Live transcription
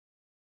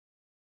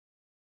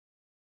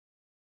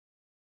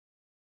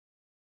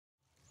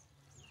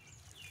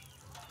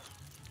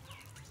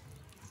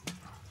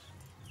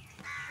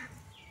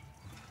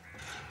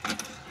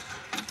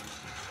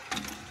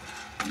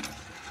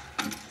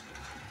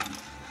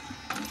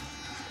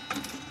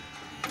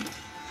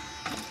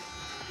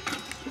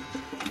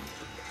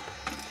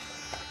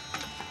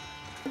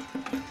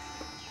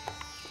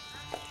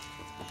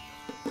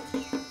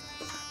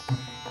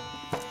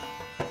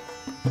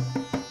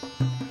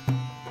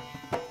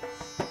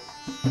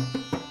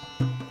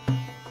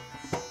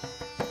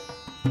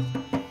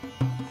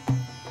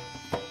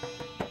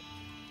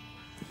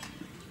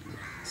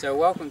So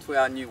welcome to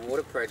our new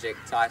water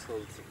project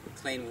titled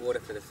Clean Water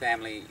for the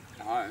Family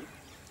Home.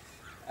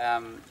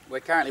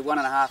 We're currently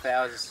 1.5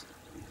 hours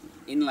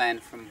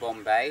inland from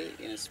Bombay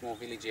in a small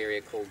village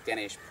area called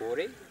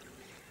Ganeshpuri,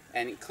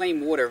 and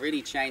clean water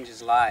really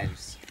changes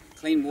lives.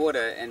 Clean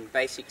water and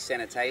basic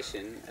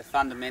sanitation are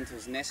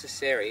fundamentals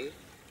necessary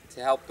to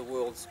help the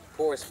world's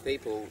poorest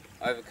people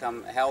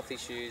overcome health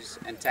issues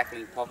and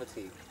tackling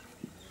poverty.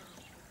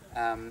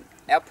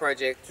 Our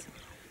project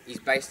is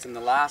based on the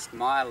last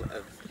mile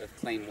of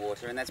clean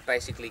water, and that's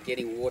basically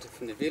getting water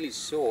from the village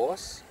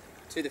source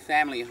to the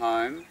family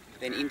home,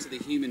 then into the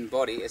human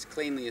body as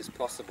cleanly as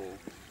possible.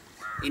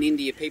 In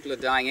India, people are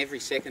dying every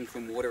second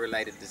from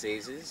water-related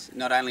diseases.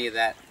 Not only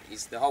that,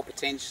 is the whole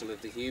potential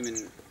of the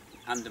human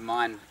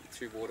undermined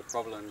through water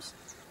problems.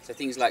 So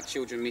things like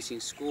children missing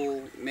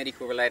school,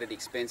 medical-related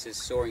expenses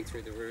soaring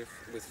through the roof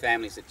with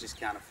families that just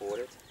can't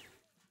afford it.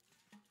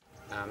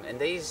 And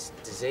these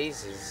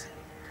diseases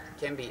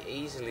can be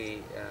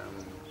easily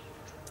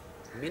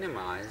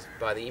minimised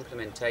by the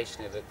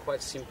implementation of a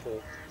quite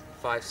simple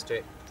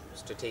 5-step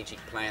strategic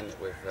plan that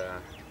we've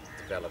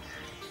developed.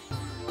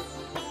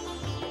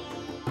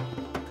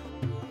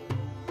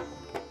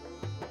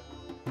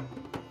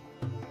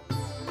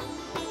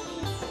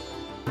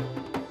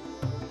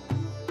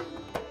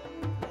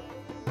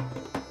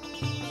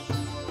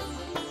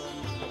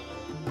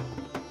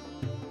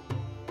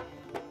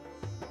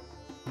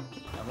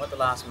 And what the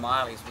last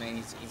mile is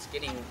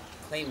getting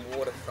clean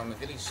water from a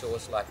village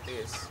source like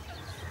this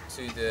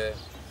to the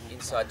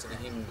inside to the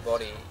human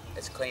body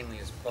as cleanly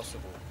as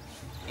possible.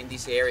 In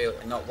this area,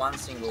 not one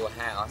single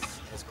house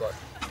has got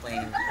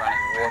clean running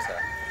water.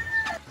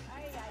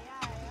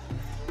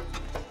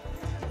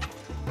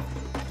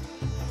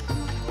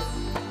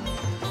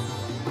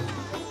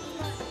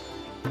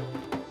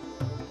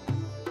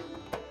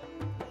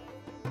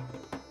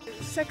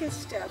 The second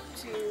step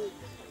to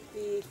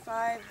the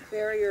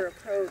 5-barrier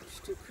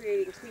approach to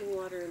creating clean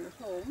water in the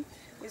home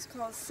is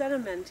called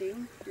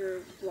sedimenting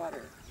your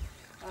water.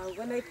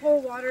 When they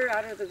pull water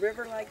out of the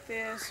river like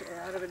this or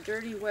out of a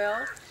dirty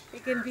well,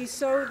 it can be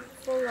so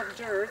full of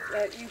dirt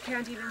that you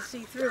can't even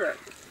see through it.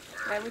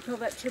 And we call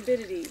that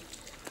turbidity.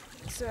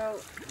 So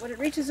when it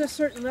reaches a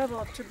certain level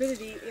of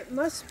turbidity, it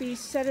must be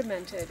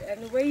sedimented.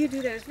 And the way you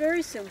do that is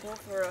very simple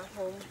for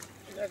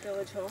a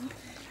village home,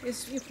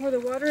 is you pour the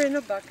water in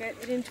a bucket,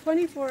 and in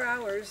 24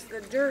 hours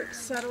the dirt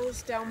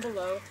settles down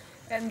below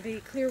and the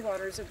clear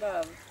water is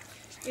above.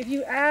 If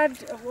you add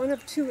one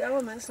of 2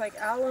 elements like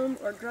alum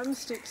or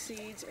drumstick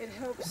seeds, it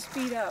helps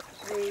speed up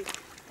the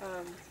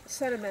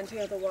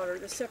sedimenting of the water,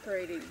 the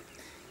separating.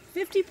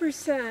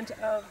 50%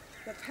 of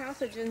the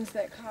pathogens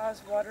that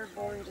cause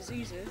waterborne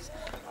diseases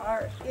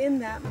are in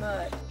that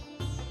mud.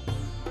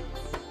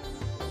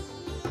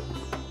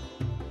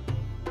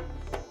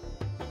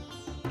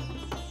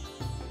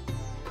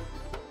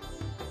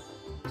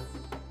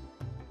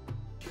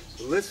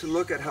 Let's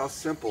look at how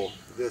simple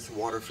this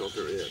water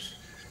filter is.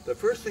 The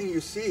first thing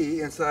you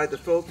see inside the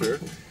filter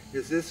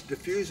is this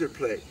diffuser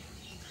plate.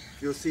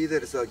 You'll see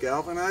that it's a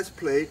galvanized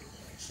plate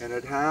and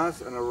it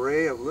has an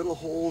array of little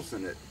holes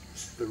in it.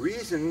 The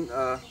reason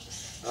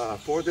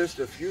for this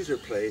diffuser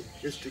plate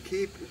is to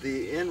keep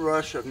the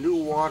inrush of new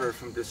water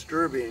from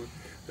disturbing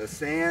the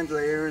sand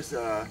layers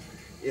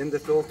in the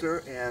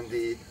filter and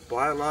the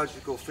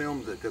biological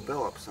film that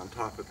develops on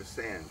top of the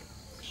sand.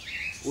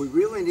 We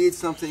really need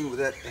something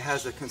that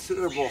has a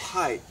considerable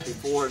height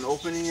before an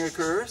opening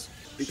occurs,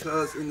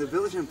 because in the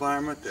village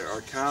environment there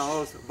are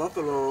cows,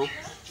 buffalo,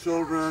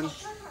 children,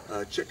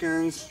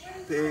 chickens,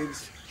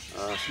 pigs,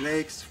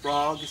 snakes,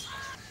 frogs.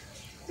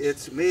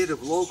 It's made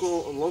of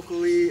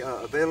locally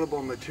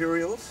available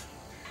materials.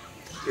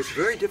 It's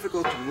very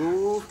difficult to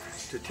move,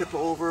 to tip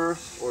over,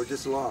 or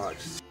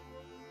dislodge.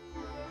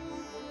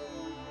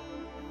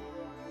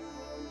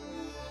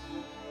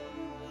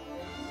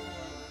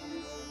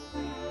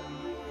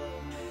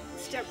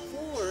 Step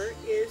 4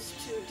 is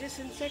to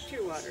disinfect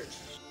your water.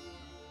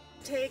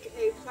 Take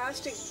a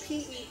plastic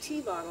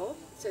PET bottle,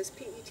 it says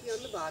PET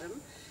on the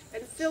bottom,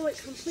 and fill it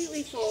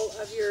completely full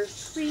of your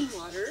clean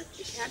water.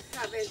 You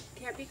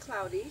can't be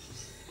cloudy,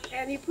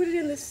 and you put it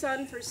in the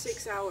sun for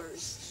 6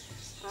 hours.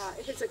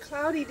 If it's a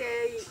cloudy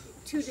day,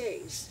 2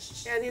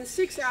 days, and in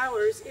 6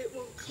 hours it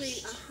will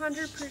clean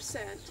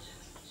 100%,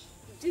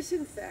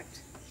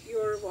 disinfect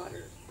your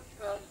water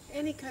of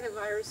any kind of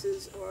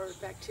viruses or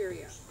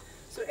bacteria.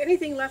 So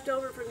anything left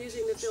over from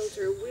using the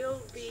filter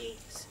will be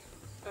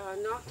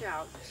knocked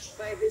out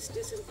by this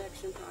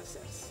disinfection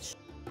process.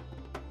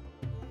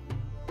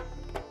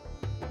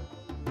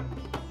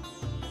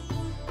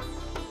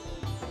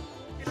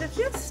 And the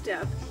 5th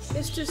step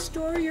is to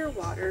store your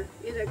water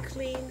in a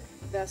clean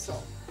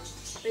vessel.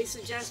 They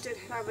suggested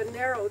have a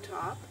narrow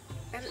top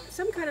and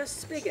some kind of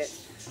spigot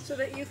so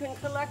that you can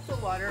collect the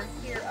water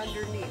here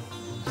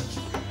underneath.